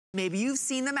Maybe you've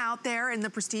seen them out there in the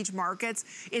prestige markets.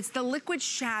 It's the liquid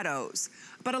shadows.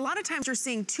 But a lot of times you're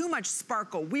seeing too much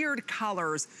sparkle, weird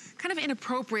colors, kind of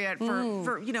inappropriate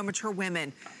for you know, mature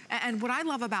women. And what I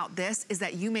love about this is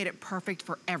that you made it perfect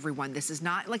for everyone. This is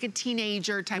not like a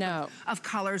teenager type of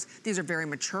colors. These are very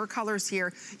mature colors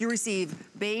here. You receive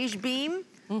beige beam.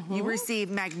 You receive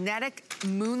Magnetic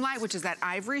Moonlight, which is that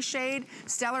ivory shade,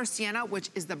 Stellar Sienna, which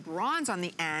is the bronze on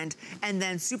the end, and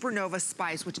then Supernova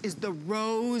Spice, which is the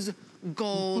rose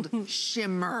gold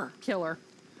shimmer. Killer.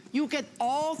 You get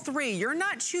all three. You're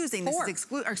not choosing. This is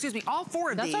excuse me, all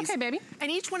four of these. That's okay, baby. And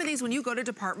each one of these, when you go to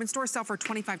department stores, sell for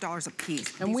 $25 a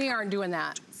piece. And we aren't doing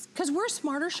that. Because we're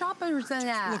smarter shoppers than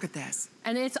that. Look at this.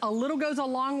 And it's a little goes a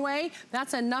long way.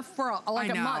 That's enough for like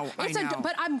a month. I know.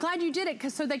 But I'm glad you did it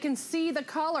because so they can see the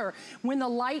color when the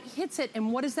light hits it.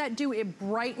 And what does that do? It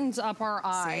brightens up our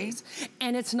eyes. See?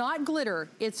 And it's not glitter.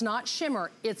 It's not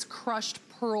shimmer. It's crushed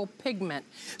pearl pigment.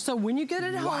 So when you get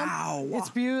it at home, it's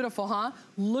beautiful, huh?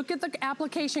 Look at the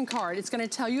application card. It's gonna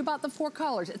tell you about the 4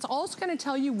 colors. It's also gonna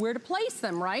tell you where to place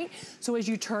them, right? So as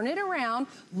you turn it around,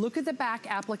 look at the back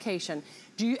application.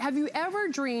 Have you ever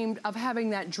dreamed of having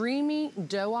that dreamy,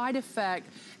 doe-eyed effect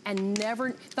and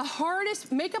never, the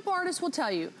hardest, makeup artists will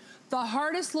tell you, the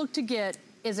hardest look to get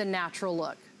is a natural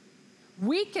look.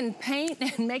 We can paint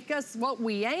and make us what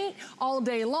we ain't all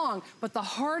day long, but the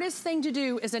hardest thing to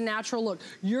do is a natural look.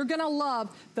 You're gonna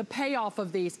love the payoff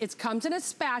of these. It comes in a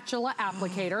spatula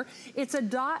applicator. It's a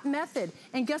dot method.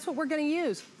 And guess what we're gonna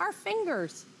use? Our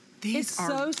fingers. It's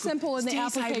so simple in the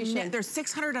application. There's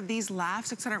 600 of these left,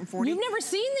 640. You've never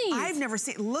seen these. I've never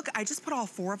seen, look, I just put all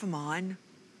 4 of them on.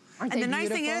 Aren't and they the nice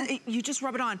beautiful? thing is, you just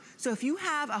rub it on. So if you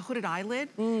have a hooded eyelid,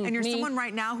 and you're someone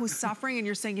right now who's suffering and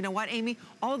you're saying, you know what, Amy,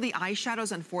 all of the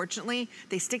eyeshadows, unfortunately,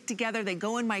 they stick together, they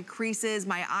go in my creases,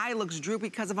 my eye looks droopy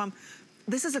because of them.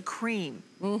 This is a cream.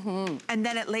 And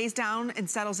then it lays down and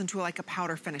settles into like a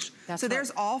powder finish. So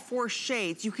there's all 4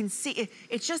 shades. You can see,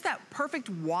 it's just that perfect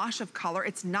wash of color.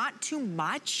 It's not too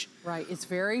much. Right, it's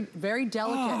very, very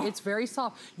delicate. It's very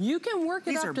soft. You can work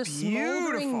it up to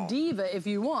smoldering diva if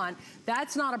you want.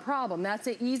 That's not a problem, that's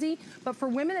easy. But for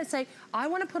women that say, I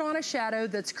wanna put on a shadow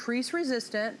that's crease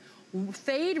resistant,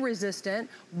 fade resistant,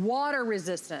 water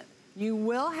resistant, you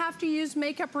will have to use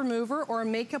makeup remover or a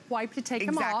makeup wipe to take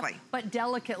them off, but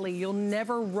delicately. You'll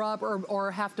never rub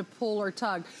or have to pull or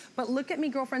tug. But look at me,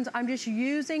 girlfriends, I'm just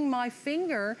using my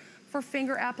finger for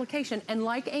finger application. And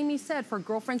like Amy said, for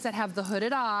girlfriends that have the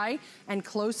hooded eye and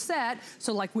close set,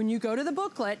 so like when you go to the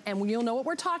booklet, and you'll know what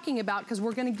we're talking about, because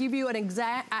we're gonna give you an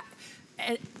exact,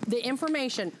 the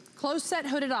information, close set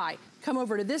hooded eye, come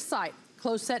over to this side,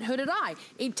 close set hooded eye.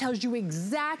 It tells you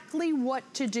exactly what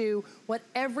to do, what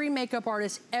every makeup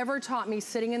artist ever taught me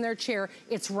sitting in their chair.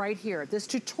 It's right here. This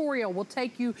tutorial will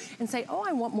take you and say, oh,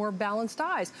 I want more balanced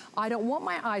eyes. I don't want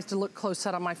my eyes to look close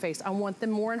set on my face. I want them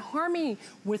more in harmony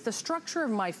with the structure of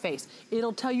my face.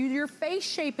 It'll tell you your face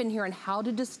shape in here and how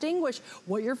to distinguish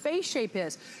what your face shape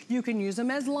is. You can use them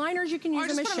as liners, you can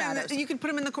use them as shadows. You can put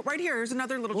them in the, right here, here's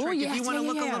another little trick. If you wanna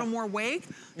look a little more awake,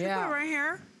 you put it right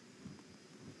here.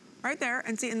 Right there,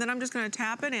 and see, and then I'm just gonna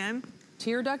tap it in.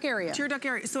 Tear duct area. Tear duct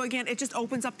area. So again, it just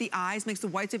opens up the eyes, makes the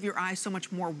whites of your eyes so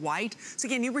much more white. So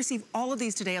again, you receive all of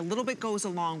these today. A little bit goes a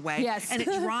long way. Yes. And it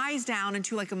dries down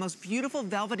into like a most beautiful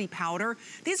velvety powder.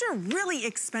 These are really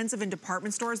expensive in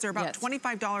department stores. They're about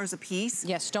 $25 a piece.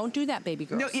 Yes, don't do that, baby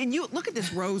girl. No, and you, look at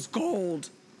this rose gold.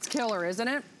 It's killer, isn't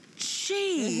it?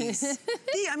 Jeez.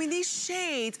 I mean, these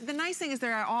shades, the nice thing is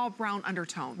they're all brown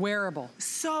undertone. Wearable.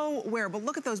 So wearable.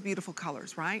 Look at those beautiful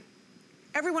colors, right?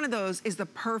 Every one of those is the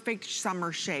perfect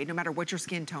summer shade, no matter what your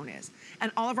skin tone is.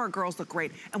 And all of our girls look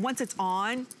great. And once it's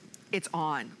on, it's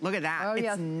on. Look at that.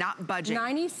 It's not budging.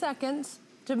 90 seconds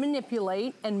to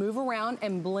manipulate and move around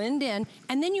and blend in,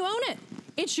 and then you own it.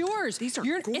 It's yours. These are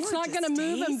gorgeous. It's not gonna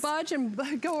move and budge and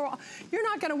go. You're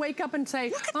not gonna wake up and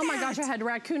say, oh my gosh, I had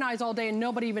raccoon eyes all day and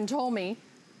nobody even told me.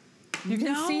 You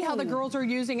can see how the girls are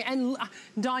using, and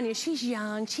Danya, she's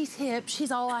young, she's hip,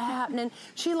 she's all happening.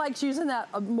 She likes using that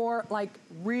more like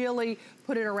really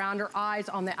put it around her eyes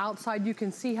on the outside. You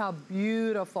can see how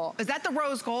beautiful. Is that the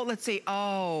rose gold? Let's see.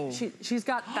 Oh. She's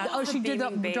got that. Oh, she did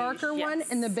the darker one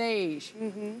and the beige.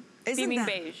 Beaming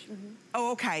Beige.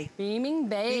 Oh, okay. Beaming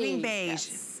Beige. Beaming Beige.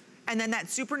 Yes. And then that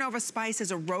Supernova Spice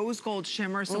is a rose gold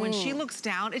shimmer. So when she looks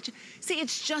down, see,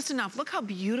 it's just enough. Look how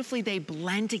beautifully they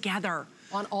blend together.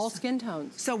 On all skin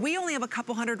tones. So we only have a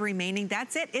couple hundred remaining.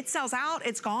 That's it. It sells out.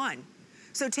 It's gone.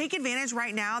 So take advantage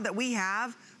right now that we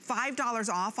have $5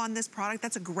 off on this product.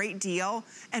 That's a great deal.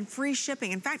 And free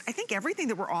shipping. In fact, I think everything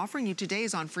that we're offering you today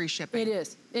is on free shipping. It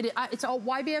is. It's all,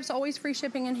 YBF's always free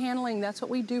shipping and handling. That's what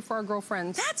we do for our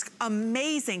girlfriends. That's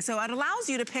amazing. So it allows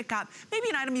you to pick up maybe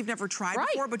an item you've never tried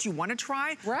before, but you want to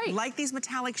try. Right. Like these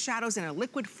metallic shadows in a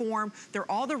liquid form. They're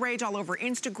all the rage all over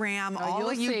Instagram, all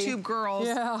the YouTube girls.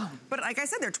 Yeah. But like I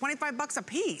said, they're 25 bucks a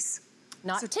piece.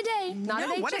 Not today. Not at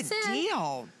HSN. What a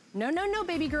deal. No, no, no,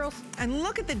 baby girls. And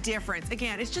look at the difference.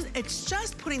 Again, it's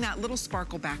just putting that little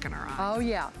sparkle back in our eyes. Oh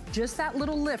yeah, just that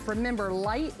little lift. Remember,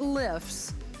 light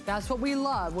lifts. That's what we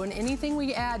love. When anything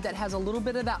we add that has a little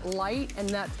bit of that light and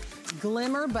that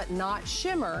glimmer, but not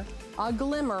shimmer, a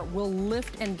glimmer will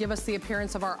lift and give us the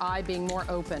appearance of our eye being more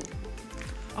open.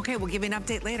 Okay, we'll give you an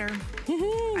update later.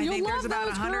 I think there's about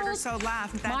 100 or so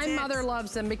left. My mother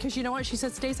loves them because you know what? She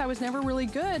said, Stace, I was never really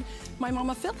good. My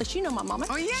mama Phyllis, you know my mama.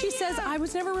 Oh, yeah, she says, I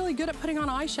was never really good at putting on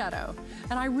eyeshadow.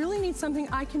 And I really need something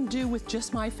I can do with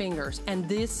just my fingers. And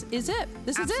this is it.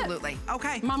 This is it. Absolutely.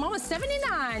 Okay. My mama's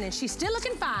 79 and she's still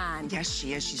looking fine. Yes,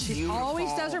 she is. She's beautiful. She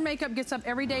always does her makeup, gets up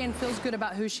every day and feels good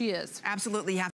about who she is. Absolutely.